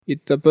it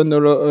happened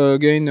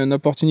again an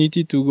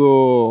opportunity to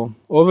go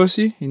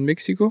overseas in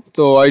Mexico.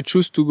 So I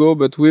choose to go,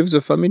 but with the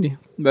family.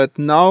 But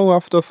now,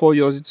 after 4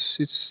 years,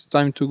 it's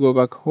time to go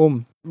back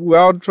home. We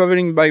are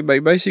traveling by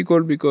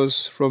bicycle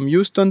because from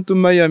Houston to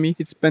Miami,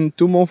 it spent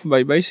 2 months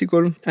by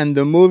bicycle, and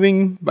the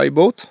moving by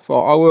boat for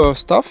our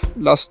staff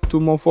last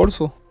 2 months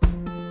also.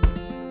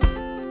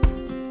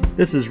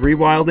 This is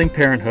Rewilding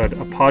Parenthood,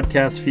 a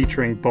podcast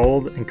featuring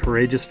bold and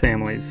courageous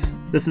families.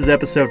 This is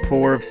episode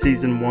 4 of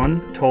season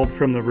 1, Told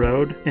from the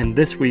Road, and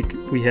this week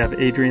we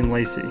have Adrian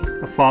Lacey,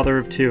 a father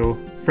of 2,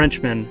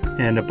 Frenchman,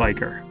 and a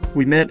biker.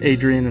 We met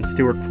Adrian in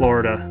Stuart,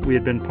 Florida. We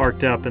had been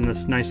parked up in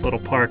this nice little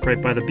park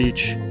right by the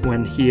beach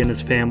when he and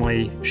his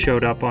family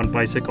showed up on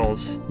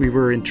bicycles. We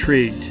were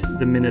intrigued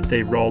the minute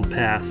they rolled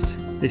past.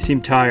 They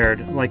seemed tired,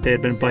 like they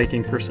had been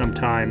biking for some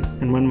time.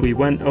 And when we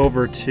went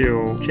over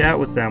to chat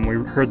with them, we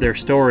heard their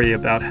story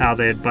about how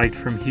they had biked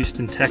from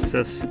Houston,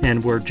 Texas,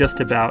 and were just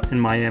about in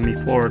Miami,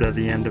 Florida,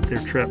 the end of their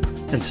trip.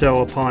 And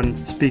so upon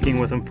speaking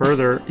with him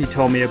further, he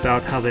told me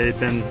about how they had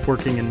been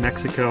working in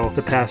Mexico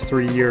the past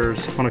 3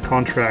 years on a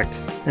contract.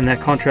 And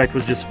that contract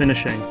was just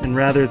finishing. And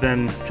rather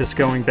than just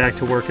going back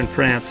to work in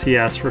France, he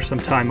asked for some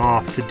time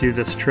off to do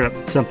this trip,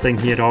 something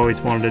he had always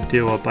wanted to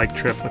do, a bike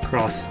trip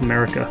across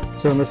America.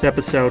 So in this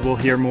episode, we'll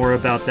hear more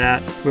about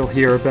that. We'll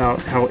hear about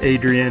how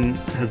Adrian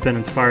has been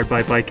inspired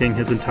by biking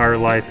his entire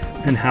life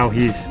and how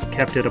he's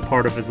kept it a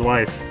part of his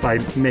life by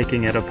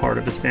making it a part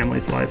of his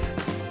family's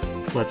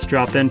life. Let's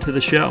drop into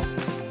the show.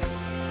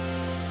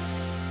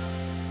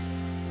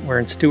 We're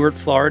in Stuart,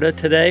 Florida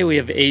today. We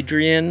have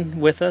Adrian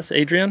with us.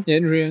 Adrian?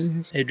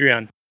 Adrian.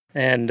 Adrian.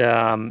 And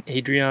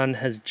Adrian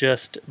has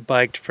just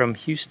biked from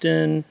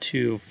Houston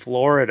to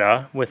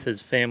Florida with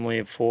his family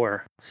of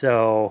 4.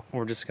 So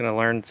we're just going to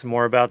learn some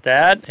more about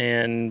that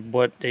and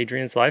what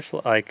Adrian's life's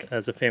like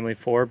as a family of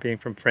 4, being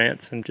from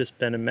France and just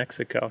been in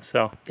Mexico.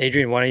 So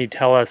Adrian, why don't you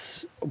tell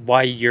us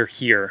why you're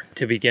here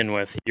to begin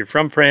with? You're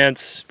from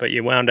France, but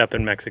you wound up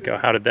in Mexico.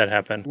 How did that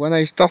happen? When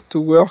I start to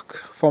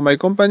work for my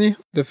company,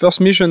 the first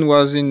mission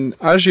was in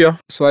Asia.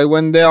 So I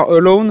went there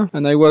alone,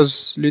 and I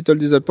was a little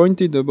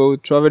disappointed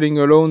about traveling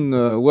alone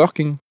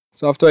working.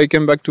 So after I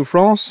came back to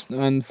France,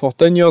 and for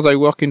 10 years I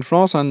worked in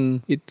France,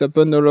 and it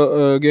happened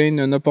again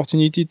an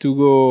opportunity to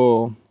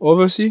go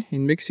overseas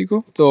in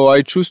Mexico. So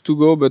I chose to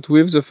go, but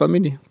with the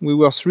family. We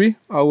were 3.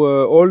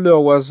 Our older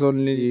was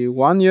only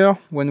 1 year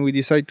when we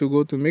decided to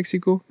go to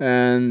Mexico,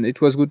 and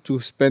it was good to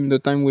spend the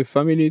time with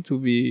family, to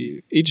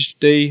be each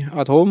day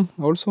at home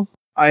also.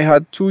 I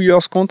had 2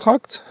 years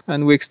contract,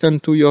 and we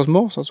extend 2 years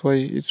more. So that's why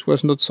it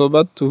was not so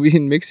bad to be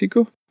in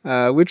Mexico.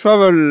 We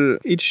travel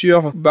each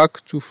year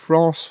back to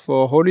France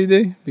for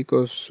holiday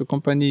because the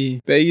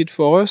company paid it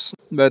for us.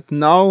 But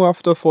now,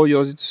 after 4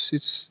 years,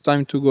 it's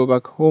time to go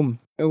back home.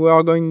 We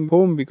are going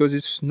home because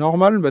it's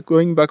normal, but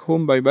going back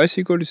home by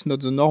bicycle is not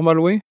the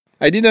normal way.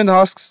 I didn't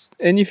ask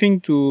anything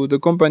to the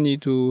company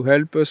to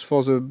help us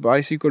for the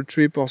bicycle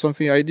trip or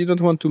something. I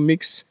didn't want to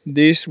mix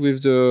this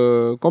with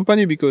the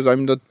company because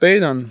I'm not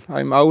paid and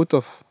I'm out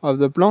of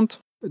the plant.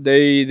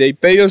 They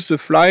pay us the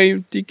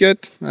flight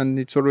ticket, and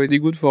it's already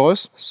good for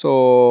us.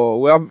 So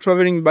we are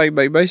traveling by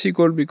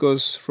bicycle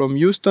because from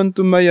Houston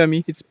to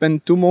Miami, it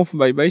spent 2 months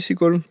by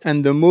bicycle,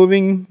 and the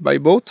moving by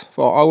boat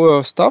for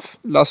our staff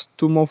last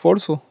 2 months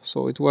also.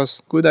 So it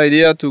was good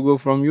idea to go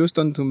from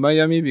Houston to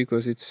Miami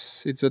because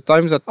it's the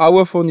time that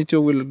our furniture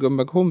will come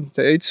back home.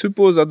 It's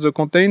supposed that the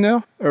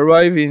container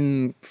arrive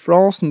in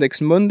France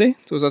next Monday.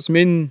 So that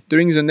means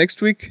during the next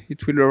week,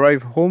 it will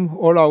arrive home,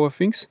 all our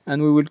things,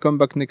 and we will come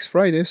back next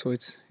Friday. So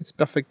it's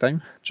perfect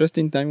time. Just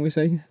in time, we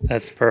say.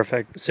 That's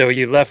perfect. So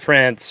you left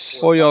France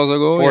 4 years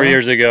ago. 4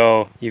 years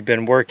ago. You've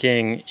been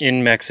working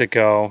in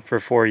Mexico for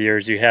 4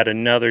 years. You had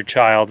another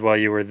child while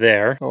you were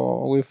there.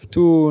 So with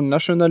 2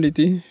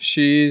 nationality.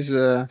 She is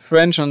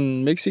French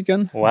and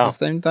Mexican at the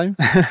same time.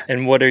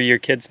 And what are your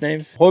kids'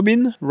 names?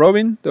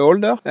 Robin, the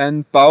older,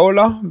 and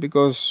Paola,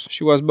 because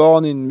she was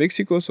born in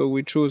Mexico, so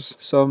we chose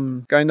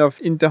some kind of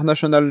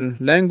international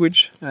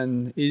language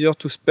and easier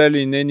to spell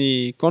in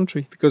any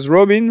country. Because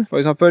Robin, for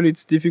example,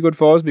 it's difficult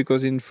for us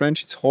because in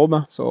French it's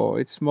Robin, so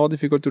it's more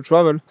difficult to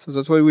travel. So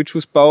that's why we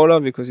choose Paola,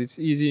 because it's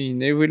easy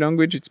in every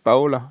language, it's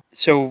Paola.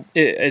 So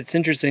it's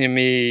interesting to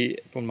me,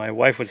 when my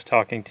wife was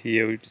talking to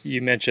you,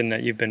 you mentioned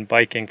that you've been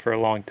biking for a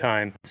long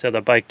time. So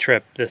the bike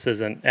trip, this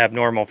isn't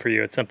abnormal for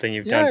you. It's something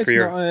you've done for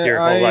your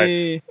whole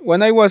life.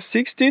 When I was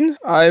 16,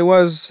 I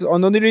was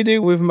on holiday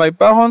with my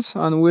parents,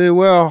 and we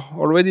were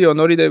already on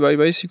holiday by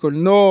bicycle.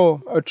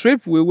 No a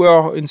trip, we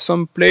were in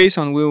some place,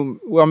 and we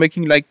were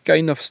making like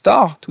kind of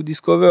star to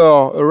discover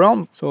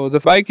around. So the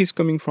bike is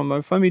coming from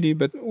my family,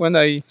 but when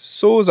I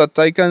saw that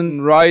I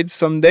can ride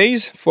some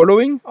days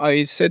following,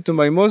 I said to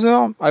my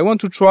mother, I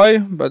want to try,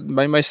 but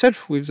by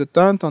myself with the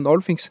tent and all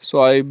things.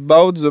 So I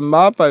bought the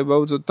map, I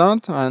bought the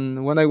tent,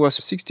 and when I was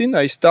 16,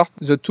 I started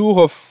the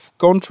tour of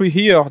country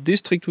here,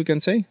 district we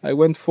can say. I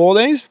went 4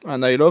 days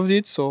and I loved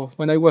it. So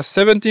when I was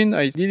 17,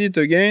 I did it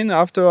again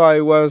after I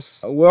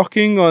was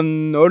working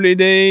on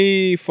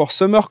holiday for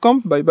summer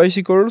camp by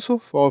bicycle also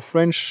for a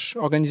French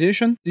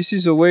organization. This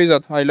is a way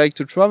that I like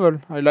to travel.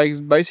 I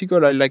like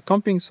bicycle, I like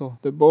camping, so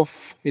the both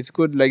it's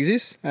good like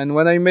this. And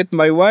when I met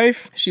my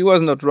wife, she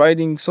was not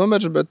riding so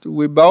much, but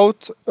we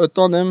bought a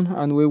tandem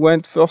and we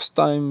went first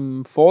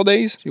time 4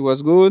 days. She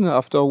was good.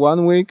 After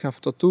 1 week,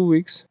 after 2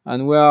 weeks,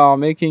 and we are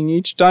making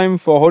each time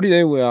for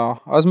holiday, we are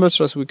as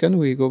much as we can,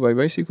 we go by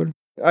bicycle.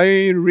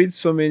 I read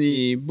so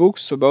many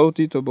books about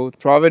it, about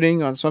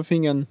traveling and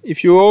something, and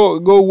if you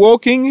go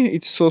walking,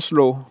 it's so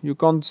slow. You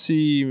can't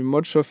see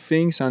much of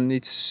things and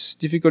it's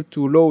difficult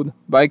to load.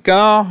 By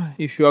car,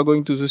 if you are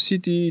going to the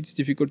city, it's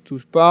difficult to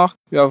park.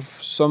 You have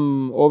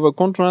some other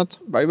contract.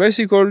 By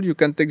bicycle, you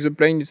can take the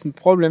plane, it's no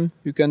problem.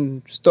 You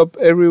can stop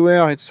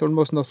everywhere, it's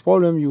almost no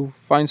problem. You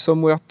find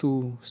somewhere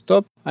to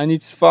stop and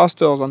it's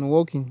faster than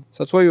walking.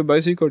 That's why a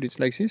bicycle, it's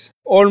like this.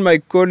 All my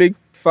colleagues,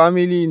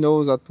 family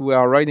knows that we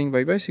are riding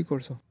by bicycle.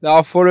 So they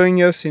are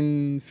following us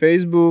in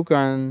Facebook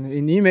and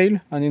in email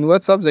and in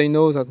WhatsApp. They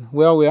know that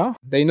where we are.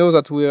 They know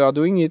that we are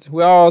doing it.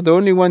 We are the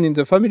only one in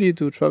the family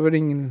to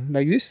traveling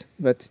like this,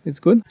 but it's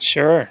good.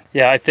 Sure.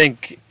 Yeah, I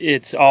think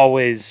it's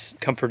always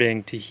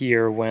comforting to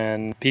hear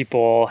when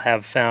people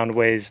have found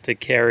ways to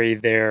carry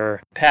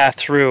their path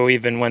through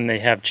even when they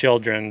have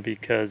children,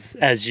 because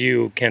as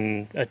you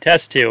can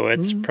attest to,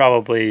 it's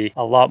probably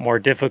a lot more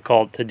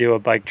difficult to do a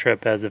bike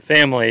trip as a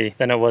family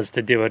than it was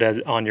to do it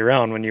on your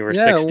own when you were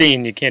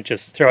 16. You can't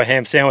just throw a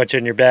ham sandwich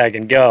in your bag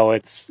and go.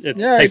 It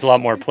takes a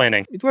lot more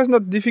planning. It was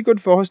not difficult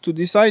for us to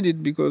decide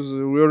it because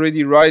we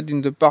already ride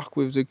in the park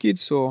with the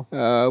kids. So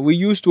we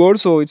used to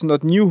also, it's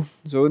not new.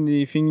 The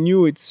only thing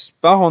new, it's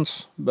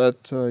parents,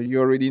 but you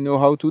already know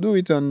how to do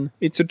it. And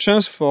it's a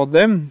chance for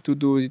them to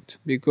do it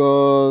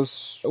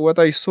because what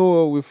I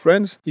saw with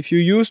friends, if you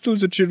used to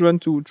the children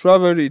to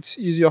travel, it's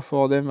easier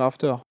for them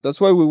after.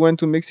 That's why we went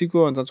to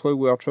Mexico and that's why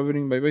we are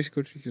traveling by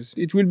bicycle, because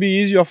it will be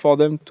easier for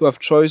them to have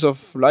choice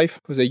of life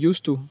because they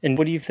used to. And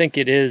what do you think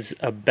it is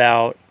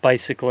about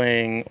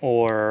bicycling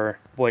or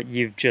what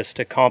you've just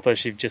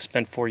accomplished? You've just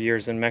spent 4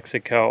 years in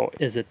Mexico.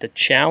 Is it the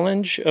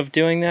challenge of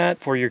doing that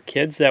for your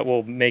kids that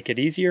will make it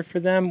easier for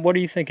them? What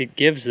do you think it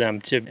gives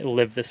them to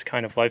live this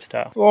kind of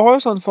lifestyle? For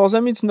us and for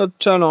them, it's not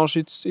challenge.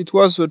 It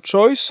was a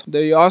choice.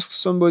 They asked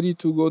somebody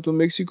to go to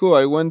Mexico.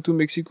 I went to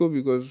Mexico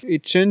because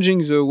it's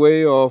changing the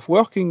way of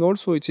working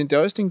also. It's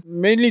interesting,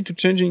 mainly to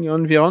changing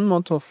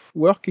environment of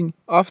working.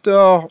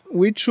 After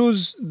we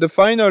choose, the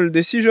final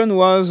decision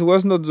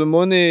was not the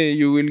money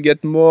you will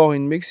get more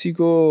in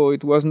Mexico.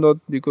 It was not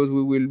because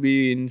we will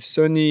be in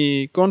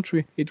sunny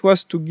country. It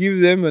was to give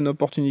them an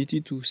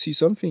opportunity to see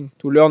something,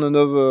 to learn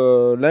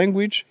another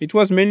language. It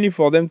was mainly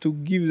for them to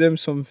give them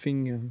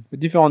something, a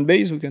different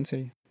base, we can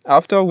say.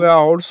 After, we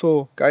are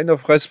also kind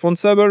of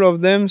responsible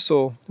of them,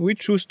 so we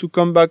choose to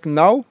come back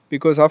now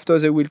because after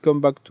they will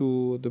come back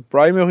to the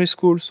primary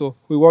school, so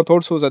we want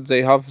also that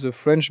they have the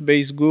French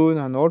base good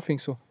and all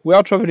things. So we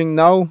are traveling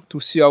now to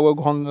see our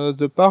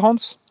the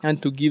parents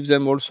and to give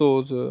them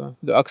also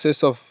the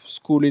access of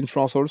school in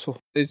France also.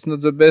 It's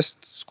not the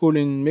best school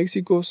in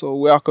Mexico, so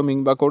we are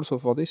coming back also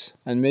for this.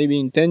 And maybe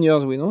in 10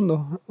 years, we don't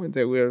know, when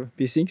they will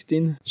be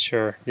 16.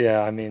 Sure.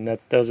 Yeah, I mean,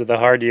 those are the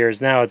hard years.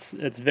 Now it's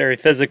very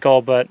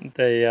physical, but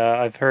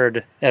I've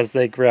heard as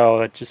they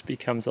grow, it just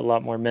becomes a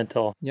lot more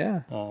mental.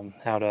 Yeah.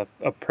 How to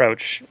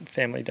approach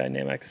family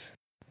dynamics.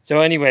 So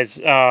anyways,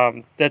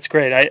 that's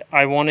great.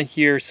 I want to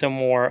hear some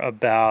more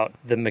about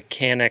the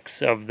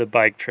mechanics of the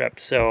bike trip.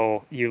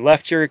 So you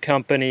left your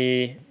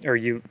company, or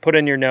you put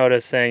in your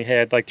notice saying,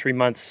 hey, I'd like 3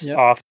 months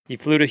off. You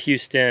flew to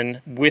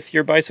Houston with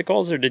your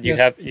bicycles, or did you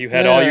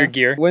had all your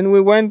gear? When we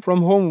went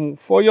from home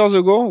 4 years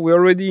ago, we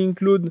already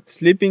include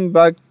sleeping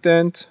bag,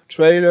 tent,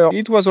 trailer.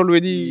 It was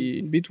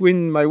already,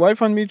 between my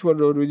wife and me, it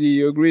was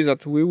already agreed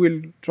that we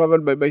will travel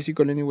by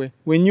bicycle anyway.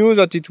 We knew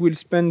that it will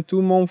spend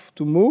 2 months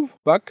to move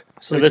back.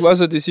 So it was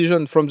a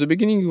decision from the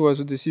beginning. It was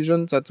a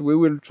decision that we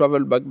will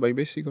travel back by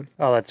bicycle.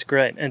 Oh, that's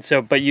great. And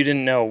so, but you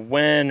didn't know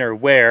when or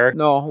where.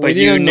 No, we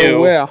didn't know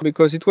where,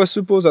 because it was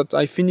supposed that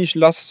I finished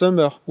last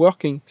summer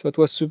working. So it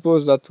was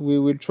supposed that we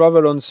will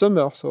travel on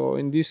summer. So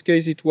in this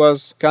case, it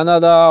was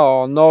Canada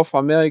or North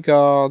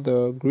America,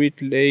 the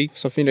Great Lake,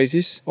 something like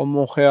this, or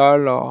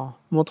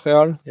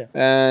Montreal. Yeah.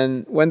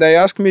 And when they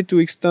asked me to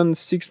extend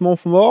 6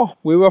 months more,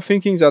 we were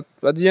thinking that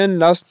at the end,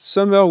 last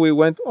summer, we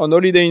went on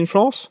holiday in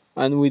France.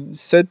 And we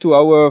said to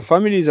our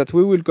family that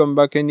we will come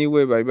back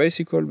anyway by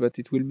bicycle, but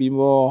it will be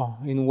more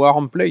in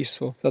warm place.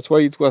 So that's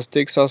why it was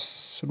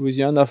Texas,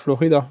 Louisiana,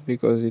 Florida,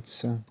 because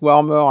it's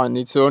warmer and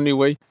it's the only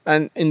way.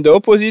 And in the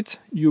opposite,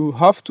 you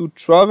have to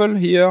travel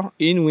here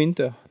in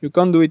winter. You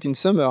can't do it in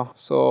summer.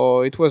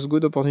 So it was a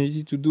good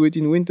opportunity to do it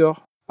in winter.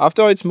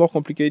 After, it's more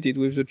complicated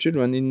with the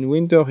children. In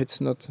winter,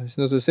 it's not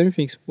the same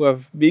thing. We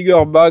have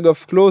bigger bag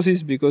of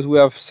clothes because we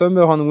have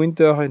summer and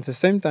winter at the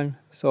same time.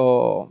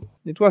 So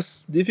It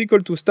was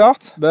difficult to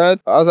start, but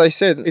as I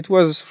said, it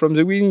was from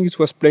the beginning, it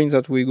was plain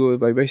that we go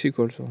by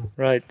bicycle. So.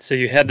 Right. So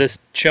you had this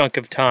chunk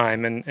of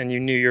time and you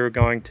knew you were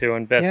going to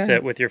invest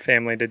it with your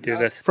family to do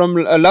this. From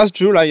last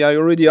July, I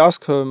already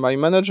asked my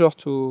manager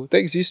to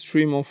take this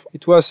 3 months.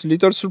 It was a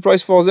little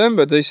surprise for them,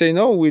 but they say,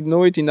 no, we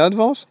know it in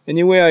advance.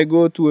 Anyway, I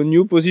go to a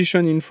new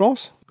position in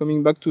France,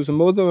 coming back to the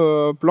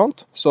mother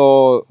plant.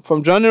 So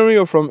from January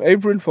or from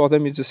April, for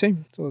them, it's the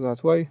same. So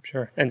that's why.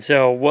 Sure. And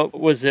so what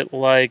was it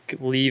like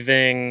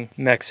leaving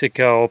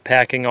Mexico,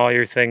 packing all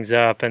your things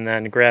up, and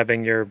then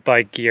grabbing your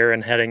bike gear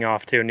and heading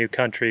off to a new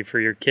country for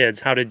your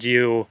kids? How did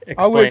you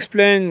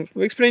explain?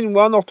 We explain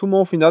 1 or 2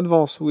 months in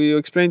advance. We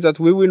explained that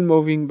we will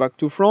moving back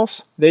to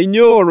France. They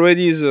knew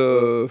already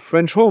the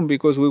French home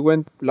because we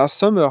went last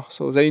summer.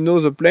 So they know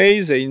the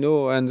place, they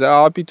know, and they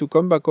are happy to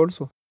come back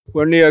also.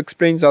 We only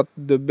explain that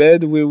the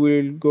bed we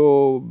will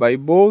go by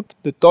boat.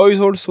 The toys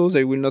also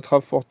they will not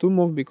have for 2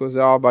 months because they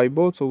are by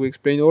boat. So we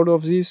explain all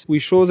of this. We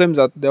show them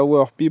that there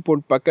were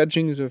people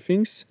packaging the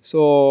things.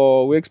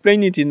 So we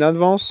explain it in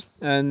advance.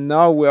 And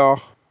now we are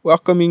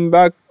coming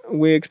back.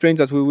 We explained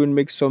that we will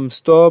make some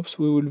stops,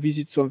 we will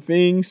visit some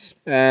things,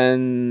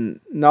 and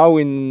now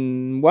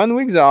in 1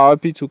 week they are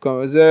happy to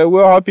come. They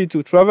were happy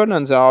to travel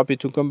and they are happy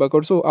to come back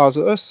also as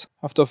us.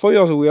 After 4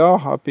 years, we are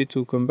happy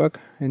to come back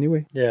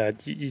anyway. Yeah,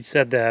 you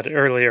said that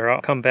earlier.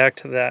 I'll come back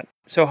to that.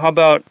 So how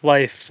about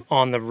life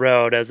on the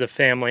road as a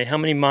family? How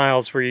many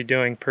miles were you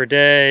doing per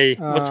day?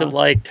 What's it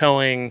like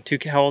towing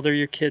how old are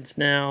your kids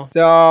now?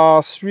 They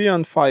are 3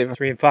 and 5.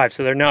 3 and 5,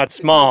 so they're not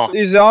small.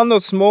 They are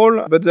not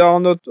small, but they are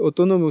not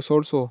autonomous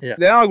also. Yeah.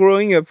 They are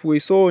growing up. We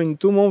saw in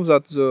 2 months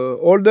that the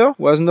older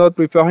was not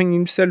preparing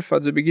himself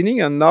at the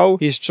beginning, and now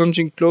he's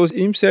changing clothes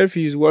himself,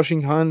 he's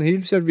washing hands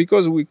himself,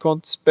 because we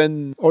can't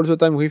spend all the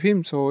time with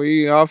him, so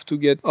he have to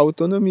get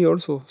autonomy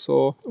also.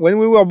 So when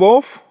we were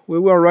both, we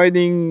were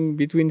riding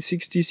between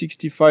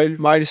 60-65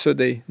 miles a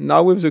day.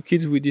 Now with the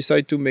kids, we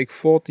decide to make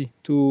 40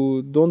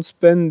 to don't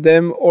spend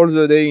them all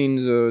the day in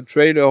the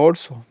trailer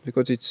also,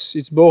 because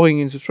it's boring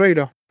in the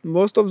trailer.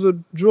 Most of the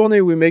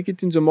journey we make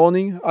it in the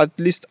morning, at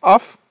least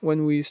half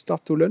when we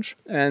start to lunch,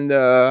 and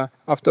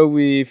after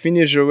we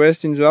finish the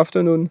rest in the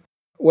afternoon.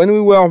 When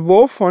we were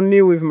both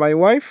only with my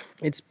wife,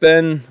 it's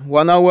been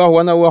 1 hour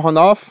and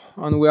a half,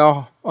 and we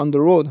are on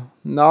the road.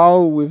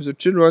 Now with the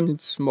children,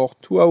 it's more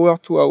 2 hours,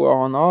 2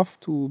 hours and a half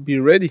to be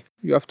ready.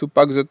 You have to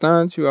pack the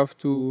tent, you have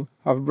to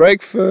have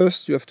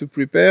breakfast, you have to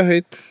prepare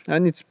it,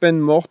 and it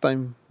spend more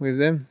time with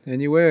them.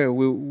 Anyway,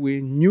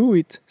 we knew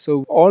it.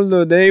 So all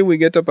the day we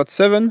get up at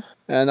 7,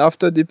 and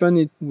after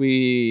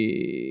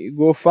we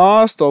go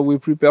fast or we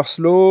prepare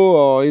slow,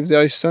 or if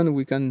there is sun,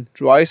 we can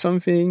try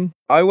something.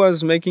 I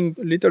was making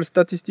little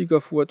statistic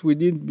of what we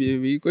did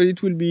because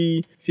it will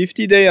be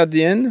 50 days at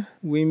the end.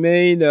 We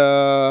made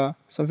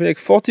something like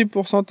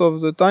 40%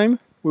 of the time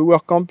we were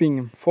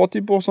camping.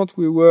 40%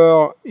 we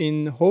were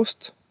in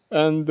host,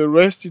 and the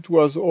rest it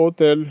was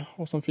hotel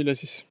or something like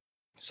this.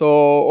 So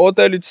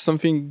hotel, it's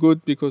something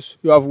good because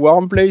you have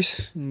warm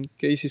place in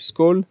case it's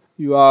cold.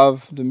 You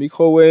have the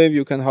microwave,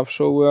 you can have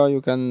shower,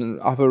 you can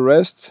have a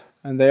rest,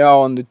 and they are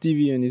on the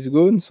TV and it's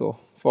good. So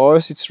for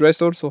us, it's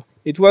rest also.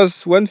 It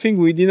was one thing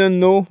we didn't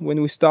know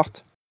when we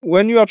start.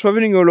 When you are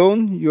traveling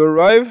alone, you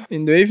arrive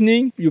in the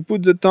evening, you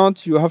put the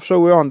tent, you have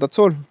shower, and that's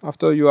all.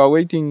 After you are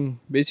waiting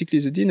basically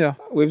the dinner.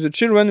 With the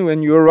children,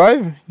 when you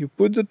arrive, you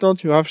put the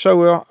tent, you have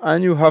shower,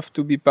 and you have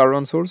to be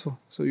parents also.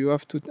 So you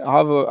have to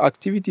have an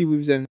activity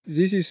with them.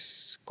 This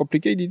is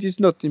complicated. It's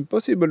not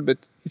impossible, but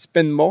it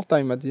spends more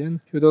time at the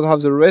end. You don't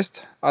have the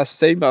rest as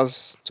same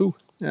as two.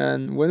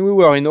 And when we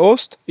were in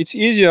host, it's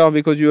easier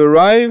because you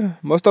arrive.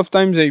 Most of the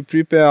time they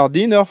prepare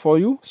dinner for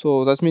you.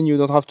 So that means you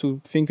don't have to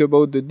think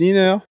about the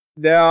dinner.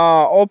 They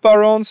are all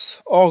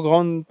parents or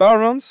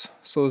grandparents,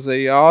 so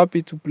they are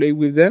happy to play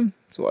with them.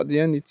 So at the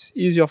end, it's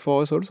easier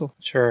for us also.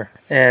 Sure.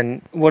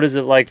 And what is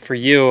it like for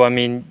you? I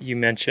mean, you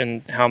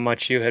mentioned how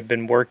much you had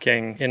been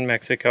working in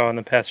Mexico in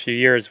the past few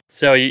years.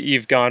 So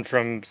you've gone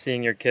from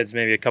seeing your kids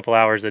maybe a couple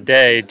hours a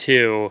day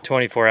to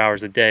 24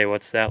 hours a day.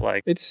 What's that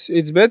like? It's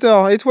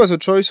better. It was a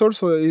choice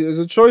also.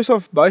 The choice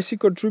of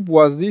bicycle trip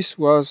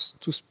was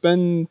to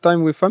spend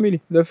time with family.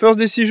 The first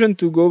decision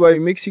to go by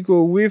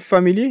Mexico with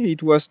family,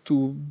 it was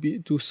to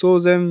saw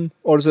them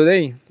all the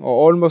day or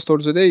almost all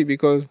the day,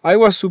 because I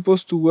was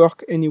supposed to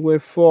work anyway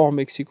for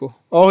Mexico.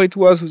 Or it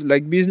was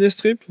like business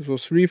trip, so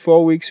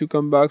 3-4 weeks you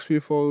come back,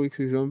 3-4 weeks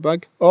you come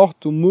back, or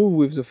to move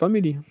with the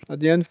family.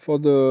 At the end, for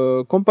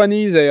the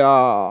company, they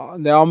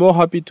are more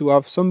happy to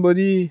have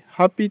somebody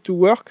happy to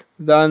work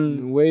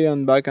than way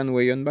and back.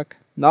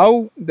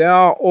 Now they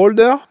are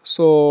older,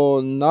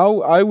 so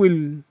now I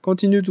will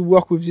continue to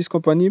work with this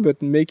company,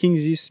 but making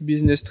this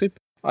business trip.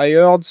 I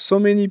heard so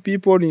many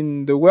people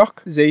in the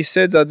work, they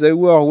said that they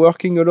were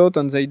working a lot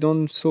and they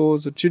don't saw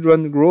the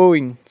children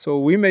growing. So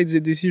we made the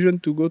decision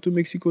to go to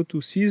Mexico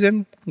to see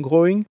them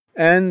growing.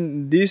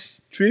 And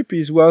this trip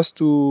was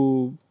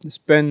to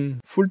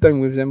spend full time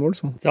with them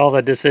also. It's all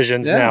the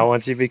decisions Yeah. now.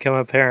 Once you become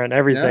a parent,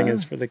 everything Yeah.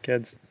 is for the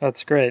kids.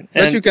 That's great.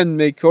 But And you can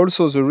make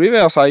also the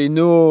reverse. I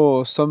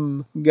know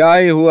some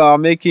guy who are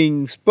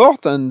making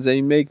sport and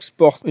they make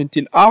sport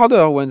until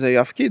harder when they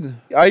have kids.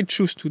 I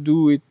choose to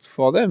do it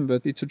for them,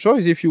 but it's a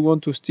choice if you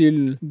want to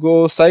still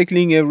go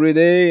cycling every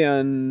day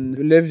and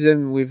leave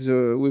them with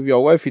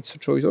your wife. It's a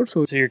choice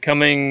also. so you're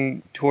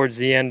coming towards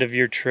the end of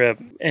your trip.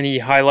 Any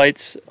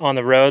highlights on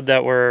the road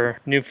that were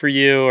new for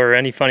you, or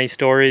any funny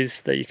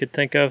stories that you could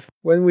think of?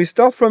 When we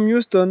start from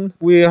Houston,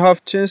 we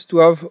have chance to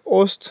have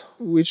host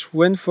which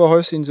went for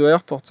us in the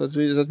airport. That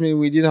means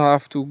we didn't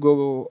have to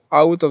go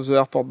out of the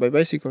airport by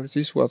bicycle.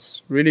 This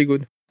was really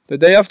good. The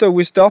day after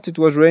we start, it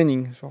was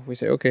raining. So we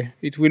say, okay,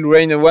 it will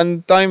rain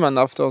one time and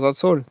after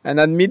that's all. And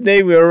at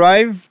midday we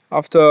arrive.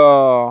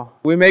 After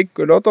we make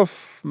a lot of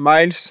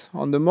miles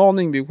on the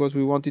morning because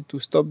we wanted to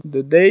stop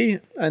the day.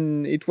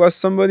 And it was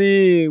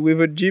somebody with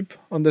a jeep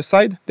on the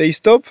side. They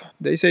stop.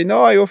 They say,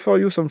 no, I offer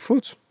you some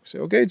fruits. We say,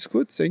 okay, it's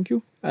good, thank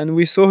you. And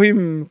we saw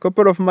him a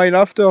couple of miles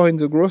after in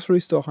the grocery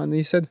store. And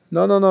he said,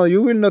 no,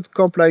 you will not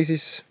camp like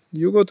this.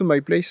 You go to my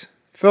place.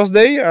 First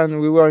day,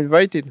 and we were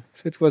invited.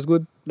 So it was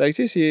good. Like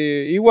this,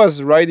 he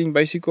was riding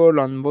bicycle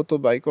and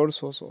motorbike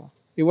also. So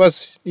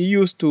he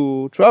used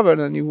to travel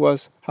and he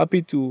was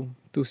happy to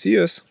see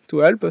us, to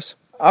help us.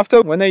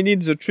 After, when I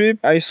did the trip,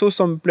 I saw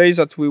some place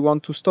that we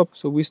want to stop.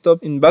 So we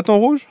stopped in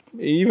Baton Rouge.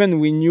 Even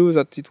we knew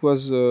that it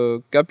was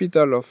the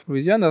capital of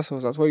Louisiana. So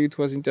that's why it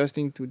was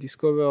interesting to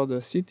discover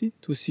the city,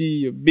 to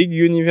see a big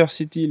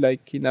university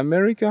like in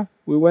America.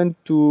 We went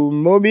to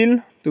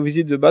Mobile to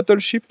visit the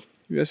battleship,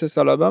 USS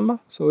Alabama.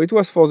 So it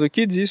was for the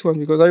kids, this one,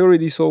 because I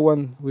already saw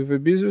one with a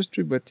business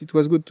trip, but it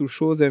was good to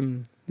show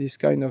them this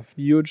kind of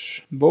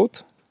huge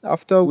boat.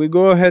 After we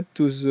go ahead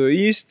to the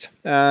east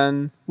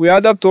and we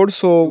adapt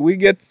also, we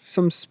get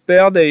some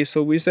spare days.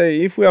 So we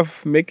say if we have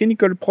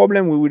mechanical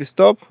problem, we will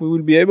stop, we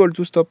will be able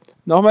to stop.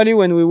 Normally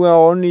when we were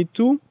only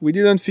two, we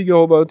didn't figure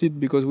about it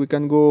because we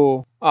can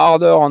go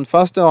harder and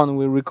faster and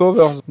we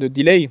recover the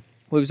delay.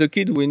 With the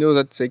kid, we know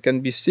that they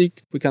can be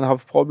sick, we can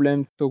have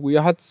problems. So we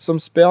had some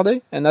spare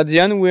day. And at the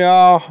end, we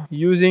are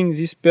using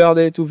this spare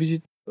day to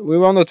visit. We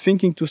were not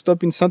thinking to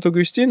stop in St.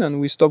 Augustine,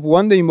 and we stopped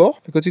one day more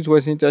because it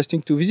was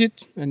interesting to visit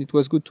and it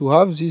was good to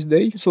have this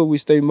day. So we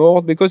stay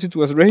more because it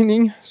was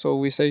raining. So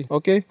we say,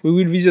 okay, we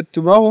will visit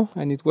tomorrow.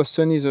 And it was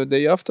sunny the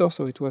day after,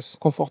 so it was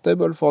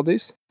comfortable for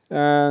this.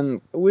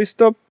 And we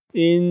stopped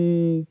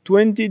in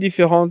 20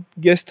 different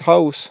guest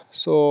house.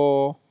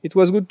 So it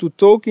was good to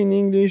talk in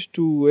English,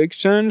 to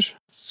exchange.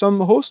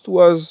 Some host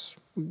was,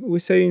 we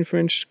say in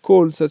French,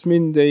 cold. That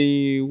means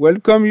they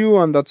welcome you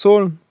and that's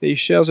all. They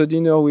share the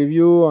dinner with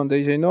you and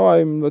they say, no,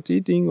 I'm not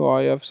eating, or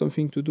I have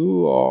something to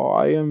do, or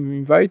I am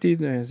invited.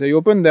 They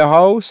open their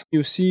house,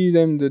 you see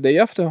them the day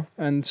after.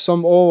 And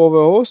some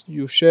other host,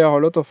 you share a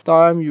lot of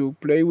time, you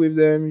play with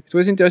them. It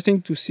was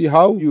interesting to see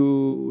how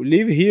you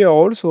live here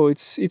also.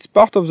 It's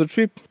part of the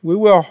trip. We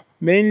were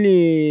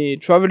mainly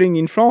traveling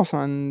in France,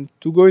 and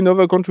to go in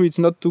other country, it's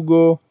not to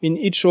go in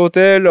each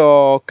hotel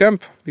or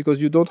camp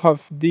because you don't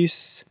have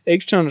this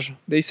exchange.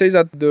 They say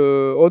that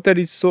the hotel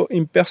is so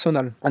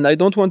impersonal, and I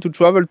don't want to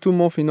travel 2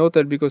 months in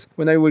hotel because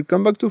when I will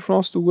come back to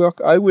France to work,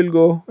 I will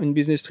go on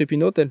business trip in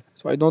hotel.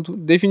 So I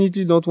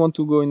definitely don't want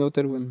to go in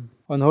hotel when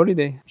on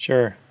holiday.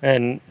 Sure.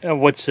 And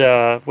what's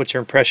your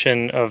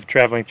impression of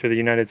traveling through the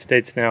United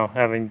States now,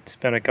 having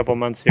spent a couple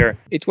months here?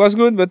 It was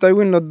good, but I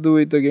will not do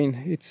it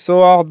again. It's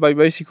so hard by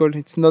bicycle.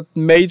 It's not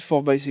made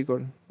for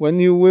bicycle. When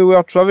we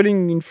were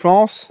traveling in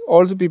France,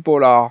 all the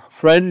people are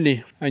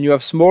friendly and you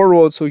have small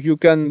roads, so you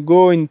can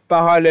go in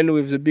parallel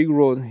with the big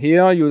road.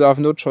 Here you have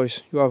no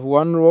choice. You have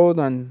one road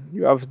and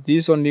you have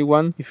this only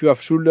one. If you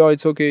have shoulder,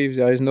 it's okay. If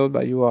there is not,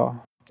 but you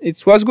are.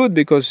 It was good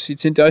because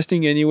it's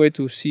interesting anyway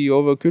to see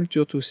other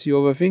culture, to see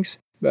other things.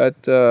 But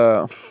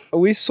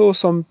we saw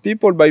some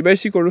people by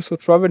bicycle also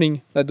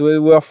traveling that they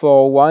were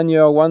for 1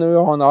 year, 1 year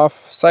and a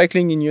half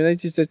cycling in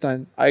United States.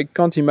 And I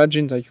can't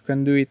imagine that you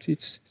can do it.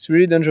 It's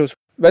really dangerous.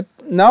 But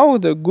now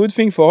the good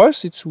thing for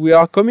us, it's we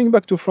are coming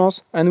back to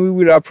France and we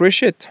will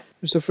appreciate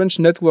the French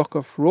network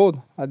of road.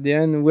 At the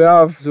end, we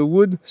have the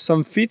wood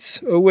some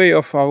feet away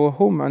of our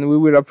home and we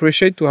will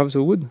appreciate to have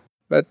the wood.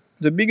 But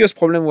the biggest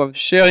problem was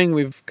sharing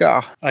with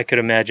car. I could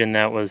imagine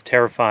that was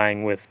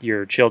terrifying with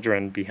your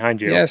children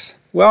behind you. Yes.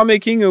 We are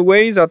making a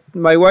way that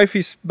my wife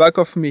is back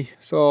of me.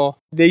 So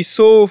they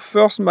saw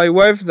first my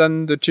wife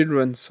than the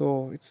children.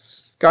 So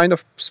it's kind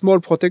of small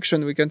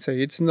protection, we can say.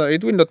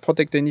 It will not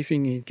protect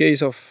anything in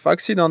case of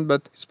accident,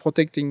 but it's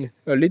protecting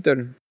a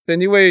little.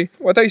 Anyway,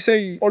 what I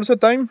say all the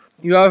time,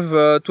 you have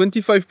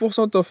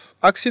 25% of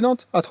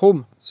accident at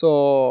home.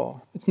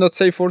 So it's not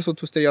safe also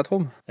to stay at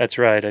home. That's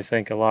right. I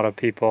think a lot of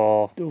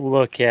people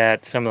look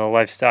at some of the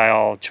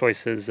lifestyle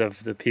choices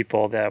of the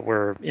people that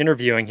we're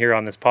interviewing here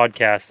on this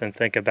podcast and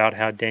think about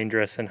how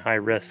dangerous and high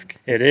risk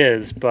it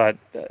is. But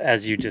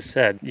as you just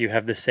said, you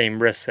have the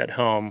same risks at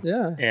home.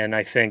 Yeah. And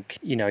I think,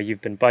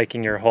 you've been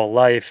biking your whole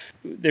life.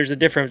 There's a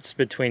difference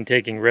between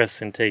taking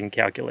risks and taking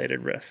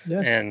calculated risks.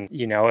 Yes. And,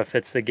 if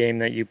it's the game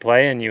that you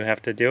play and you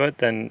have to do it,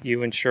 then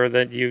you ensure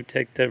that you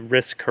take the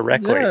risk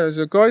correctly. Yeah,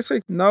 the correct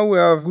risk. Now we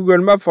have Google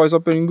Maps, for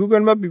example. In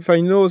Google Maps, if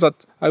I know that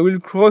I will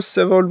cross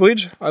several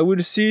bridges, I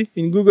will see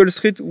in Google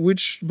Street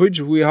which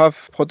bridge we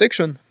have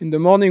protection. In the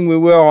morning, we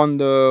were on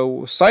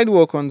the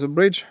sidewalk on the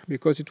bridge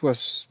because it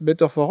was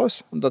better for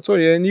us. And that's all.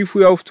 And if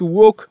we have to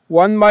walk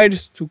 1 mile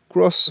to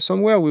cross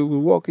somewhere, we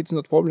will walk. It's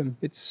not a problem.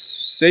 It's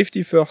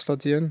safety first at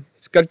the end.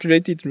 It's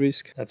calculated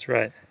risk. That's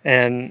right.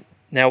 And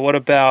now, what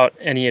about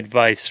any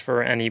advice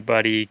for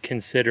anybody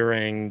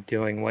considering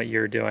doing what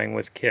you're doing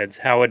with kids?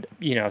 How would,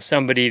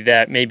 somebody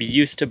that maybe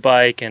used to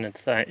bike and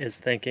is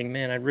thinking,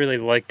 man, I'd really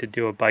like to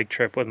do a bike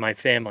trip with my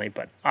family,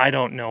 but I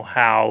don't know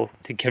how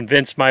to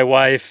convince my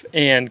wife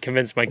and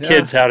convince my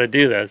kids how to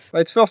do this.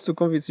 It's first to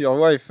convince your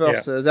wife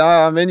first. Yeah. There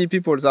are many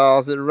people that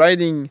are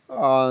riding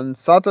on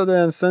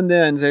Saturday and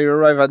Sunday and they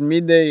arrive at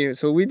midday.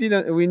 So we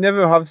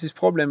never have this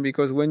problem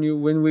because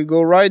when we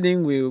go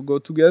riding, we go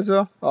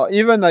together. Or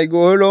even I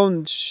go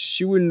alone,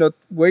 she will not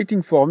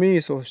waiting for me.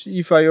 So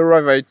if I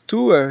arrive at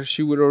 2,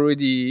 she will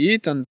already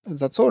eat and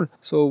that's all.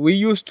 So we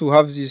used to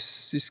have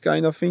this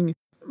kind of thing.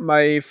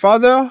 My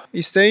father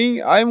is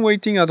saying, I'm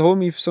waiting at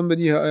home if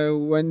somebody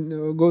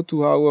go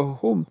to our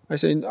home. I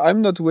say,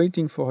 I'm not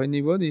waiting for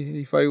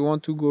anybody if I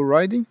want to go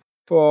riding.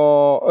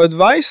 For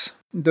advice,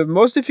 the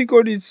most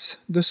difficult is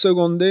the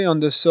second day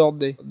and the third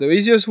day. The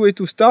easiest way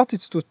to start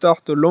is to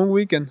start a long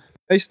weekend.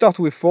 I start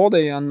with 4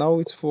 days and now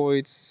it's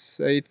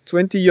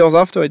 20 years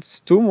after,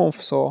 it's 2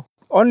 months. So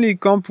only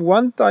camp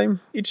one time.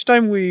 Each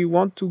time we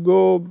want to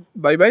go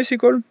by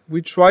bicycle,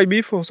 we try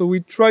before. So we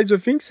try the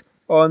things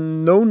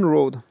on known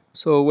road.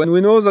 So when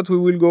we know that we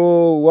will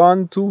go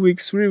 1, 2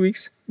 weeks, 3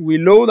 weeks, we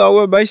load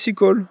our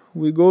bicycle,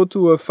 we go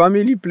to a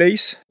family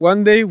place.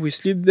 One day we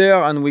sleep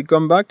there and we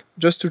come back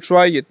just to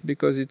try it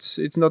because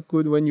it's not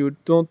good when you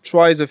don't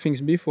try the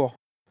things before.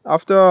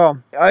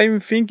 After, I'm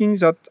thinking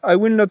that I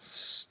will not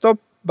stop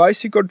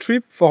bicycle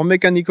trip for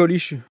mechanical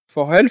issue.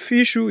 For health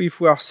issue, if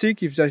we are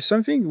sick, if there is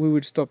something, we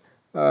will stop.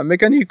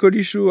 Mechanical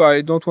issue,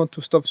 I don't want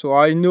to stop. So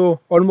I know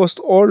almost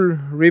all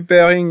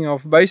repairing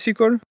of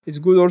bicycle. It's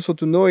good also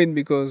to know it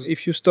because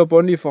if you stop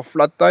only for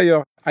flat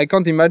tire, I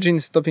can't imagine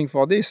stopping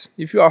for this.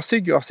 If you are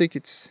sick, you are sick.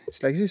 It's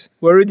like this.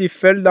 We already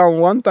fell down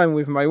one time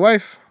with my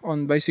wife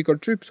on bicycle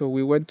trip. So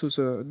we went to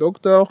the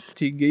doctor.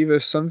 He gave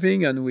us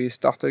something and we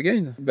start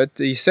again. But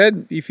he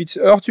said, if it's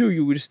hurt you,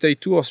 you will stay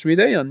 2 or 3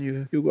 days and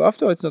you go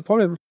after. It's not a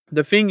problem.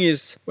 The thing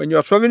is, when you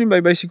are traveling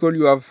by bicycle,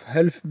 you have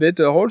health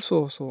better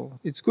also. So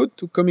it's good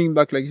to coming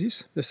back like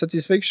this. The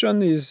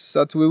satisfaction is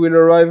that we will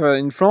arrive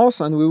in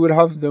France and we will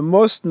have the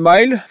most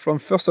mile from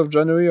 1st of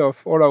January of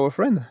all our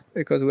friends.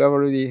 Because we have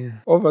already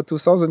over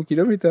 2,000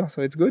 kilometers,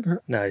 so it's good.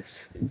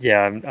 Nice.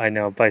 Yeah, I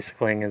know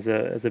bicycling is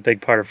a big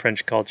part of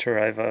French culture.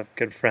 I have a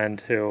good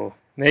friend who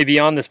may be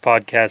on this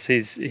podcast.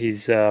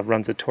 He's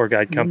runs a tour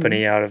guide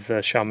company out of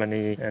the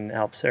Chamonix and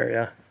Alps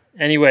area.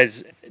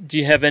 Anyways, do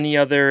you have any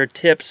other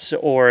tips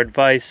or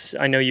advice?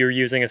 I know you're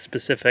using a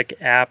specific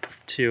app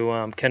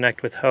to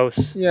connect with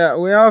hosts. Yeah,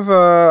 we have...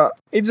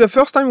 it's the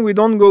first time we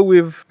don't go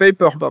with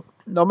paper map.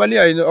 Normally,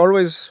 I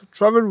always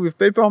travel with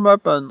paper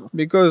map, and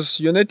because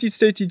United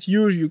States is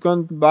huge, you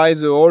can't buy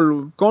the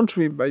whole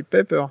country by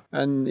paper.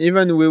 And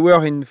even we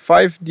were in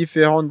 5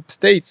 different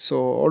states, so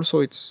also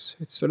it's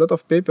a lot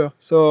of paper.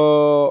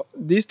 So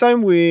this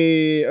time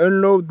we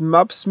unload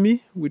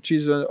Maps.me, which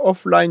is an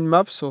offline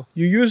map. So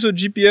you use the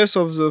GPS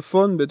of the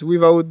phone, but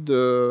without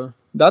the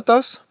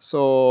data,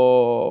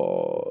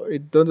 so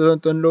it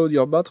doesn't unload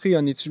your battery,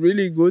 and it's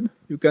really good.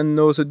 You can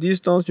know the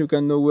distance, you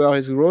can know where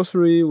is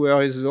grocery,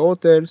 where is the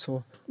hotel,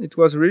 so it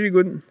was really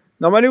good.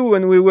 Normally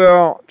when we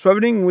were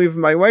traveling with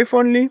my wife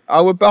only,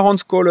 our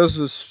parents call us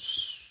the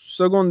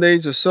second day,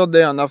 the third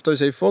day, and after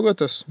they forgot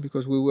us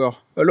because we were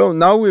alone.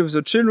 Now with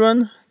the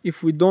children,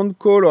 if we don't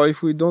call or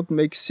if we don't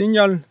make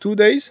signal 2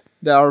 days,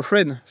 they are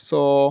afraid.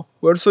 So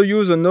we also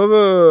use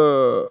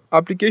another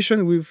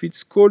application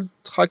it's called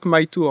Track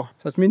My Tour.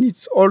 That means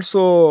it's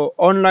also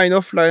online,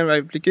 offline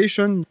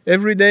application.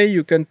 Every day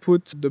you can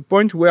put the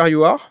point where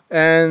you are.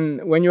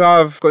 And when you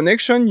have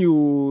connection,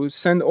 you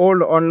send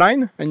all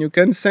online and you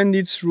can send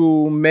it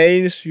through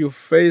mails, through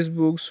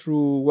Facebook,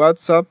 through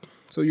WhatsApp.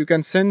 So you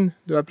can send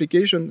the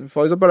application.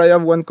 For example, I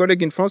have one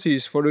colleague in France, he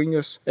is following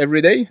us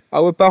every day.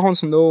 Our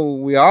parents know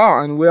we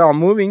are and we are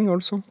moving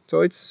also.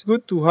 So it's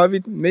good to have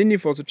it mainly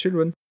for the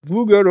children.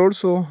 Google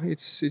also,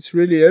 it's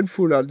really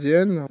helpful at the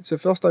end. It's the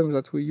first time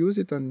that we use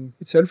it and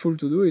it's helpful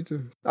to do it.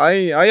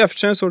 I have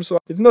chance also.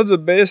 It's not the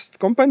best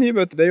company,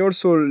 but they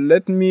also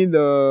let me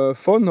the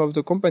phone of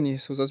the company.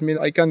 So that means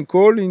I can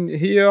call in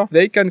here.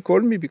 They can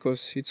call me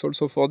because it's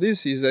also for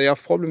this. If they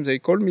have problems, they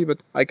call me, but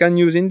I can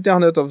use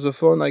internet of the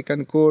phone. I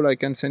can call, I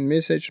can send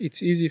message.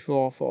 It's easy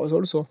for us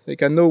also. They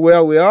can know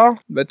where we are,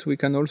 but we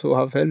can also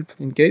have help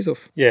in case of.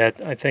 Yeah,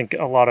 I think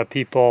a lot of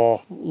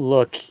people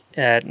look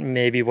at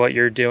maybe what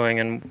you're doing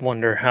and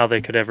wonder how they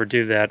could ever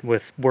do that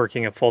with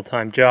working a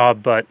full-time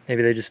job, but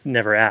maybe they just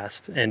never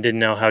asked and didn't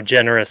know how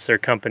generous their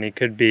company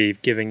could be,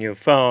 giving you a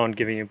phone,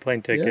 giving you a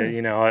plane ticket. Yeah.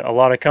 You know, a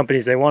lot of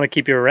companies, they want to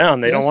keep you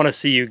around. They don't want to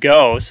see you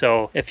go.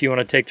 So if you want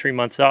to take 3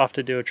 months off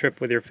to do a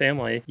trip with your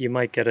family, you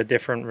might get a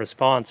different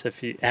response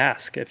if you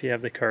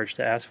have the courage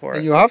to ask for it.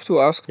 And you have to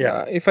ask.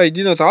 Yeah. If I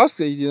did not ask,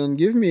 they didn't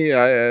give me.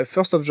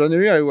 1st of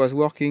January, I was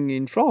working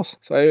in France.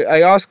 So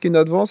I asked in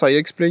advance, I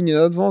explained in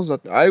advance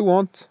that I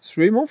want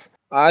 3 months.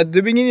 At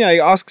the beginning, I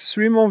asked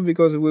 3 months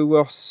because we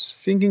were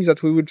thinking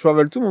that we would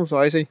travel 2 months. So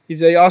I say, if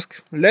they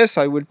ask less,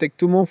 I will take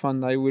 2 months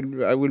and I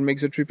will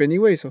make the trip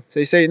anyway. So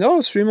they say,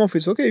 no, 3 months,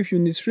 it's okay. If you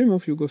need 3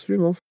 months, you go 3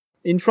 months.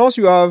 In France,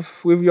 you have,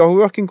 with your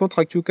working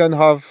contract, you can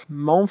have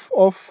month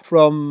off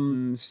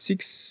from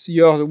 6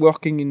 years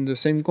working in the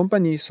same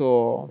company.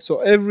 So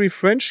every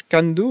French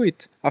can do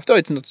it. After,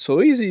 it's not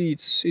so easy.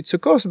 It's a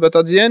cost, but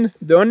at the end,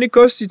 the only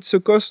cost, it's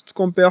a cost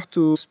compared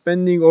to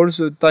spending all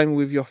the time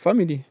with your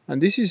family. And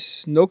this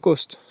is no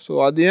cost.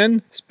 So at the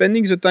end,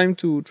 spending the time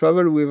to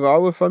travel with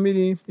our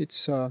family,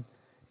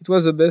 it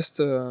was the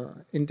best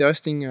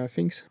interesting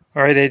things.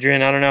 All right,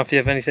 Adrian, I don't know if you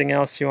have anything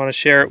else you want to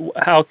share.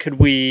 How could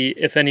we,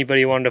 if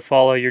anybody wanted to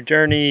follow your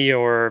journey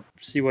or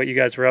see what you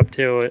guys were up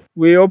to?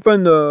 We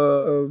opened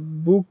a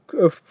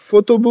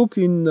photo book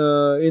in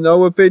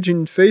our page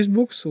in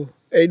Facebook. So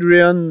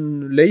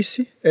Adrian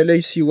Lacy,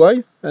 Lacy.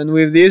 And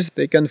with this,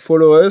 they can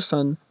follow us.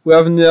 And we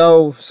have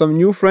now some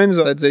new friends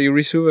that they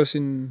receive us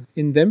in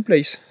them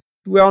place.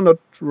 We are not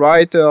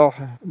writer,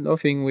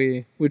 nothing.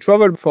 We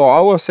travel for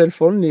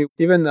ourselves only.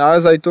 Even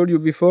as I told you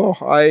before,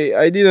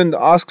 I didn't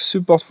ask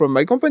support from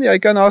my company. I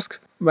can ask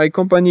my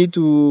company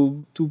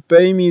to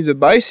pay me the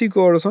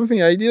bicycle or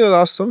something. I didn't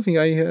ask something.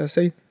 I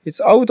say it's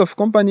out of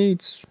company.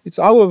 It's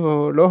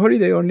our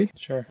holiday only.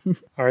 Sure.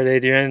 All right,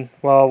 Adrian.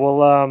 Well,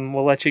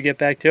 we'll let you get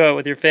back to it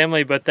with your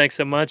family. But thanks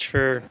so much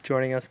for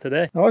joining us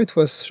today. Oh, it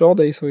was short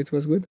day, so it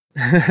was good.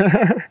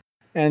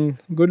 And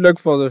good luck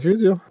for the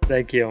future.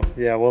 Thank you.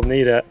 Yeah, we'll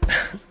need it.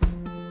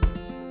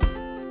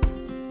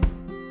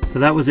 So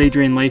that was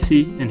Adrian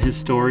Lacy and his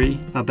story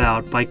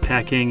about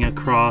bikepacking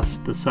across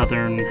the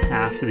southern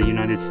half of the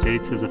United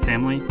States as a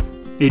family.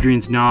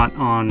 Adrian's not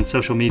on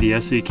social media,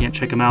 so you can't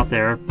check him out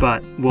there,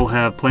 but we'll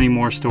have plenty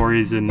more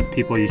stories and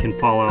people you can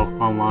follow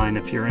online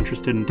if you're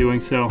interested in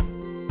doing so.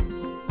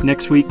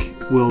 Next week,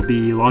 we'll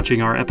be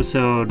launching our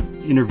episode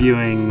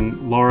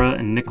interviewing Laura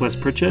and Nicholas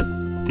Pritchett.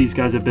 These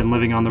guys have been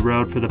living on the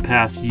road for the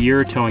past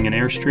year, towing an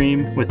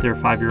Airstream with their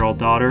 5-year-old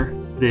daughter.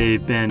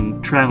 They've been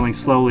traveling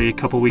slowly a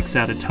couple weeks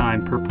at a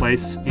time per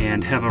place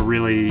and have a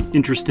really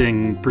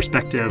interesting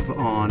perspective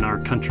on our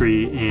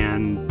country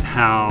and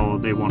how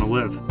they want to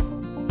live.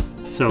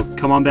 So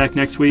come on back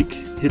next week.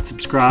 Hit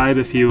subscribe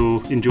if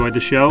you enjoyed the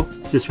show.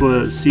 This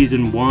was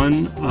season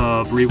 1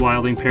 of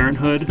Rewilding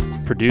Parenthood,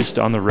 produced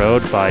on the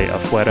road by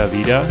Afuera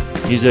Vida,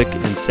 music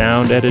and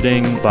sound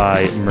editing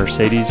by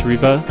Mercedes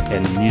Riva,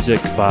 and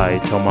music by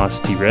Tomas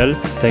Tirel.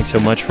 Thanks so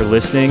much for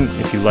listening.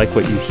 If you like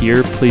what you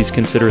hear, please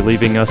consider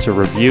leaving us a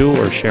review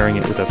or sharing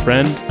it with a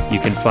friend. You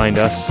can find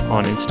us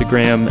on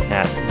Instagram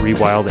at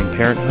Rewilding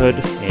Parenthood,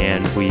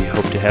 and we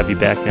hope to have you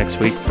back next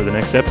week for the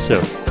next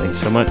episode.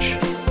 Thanks so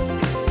much.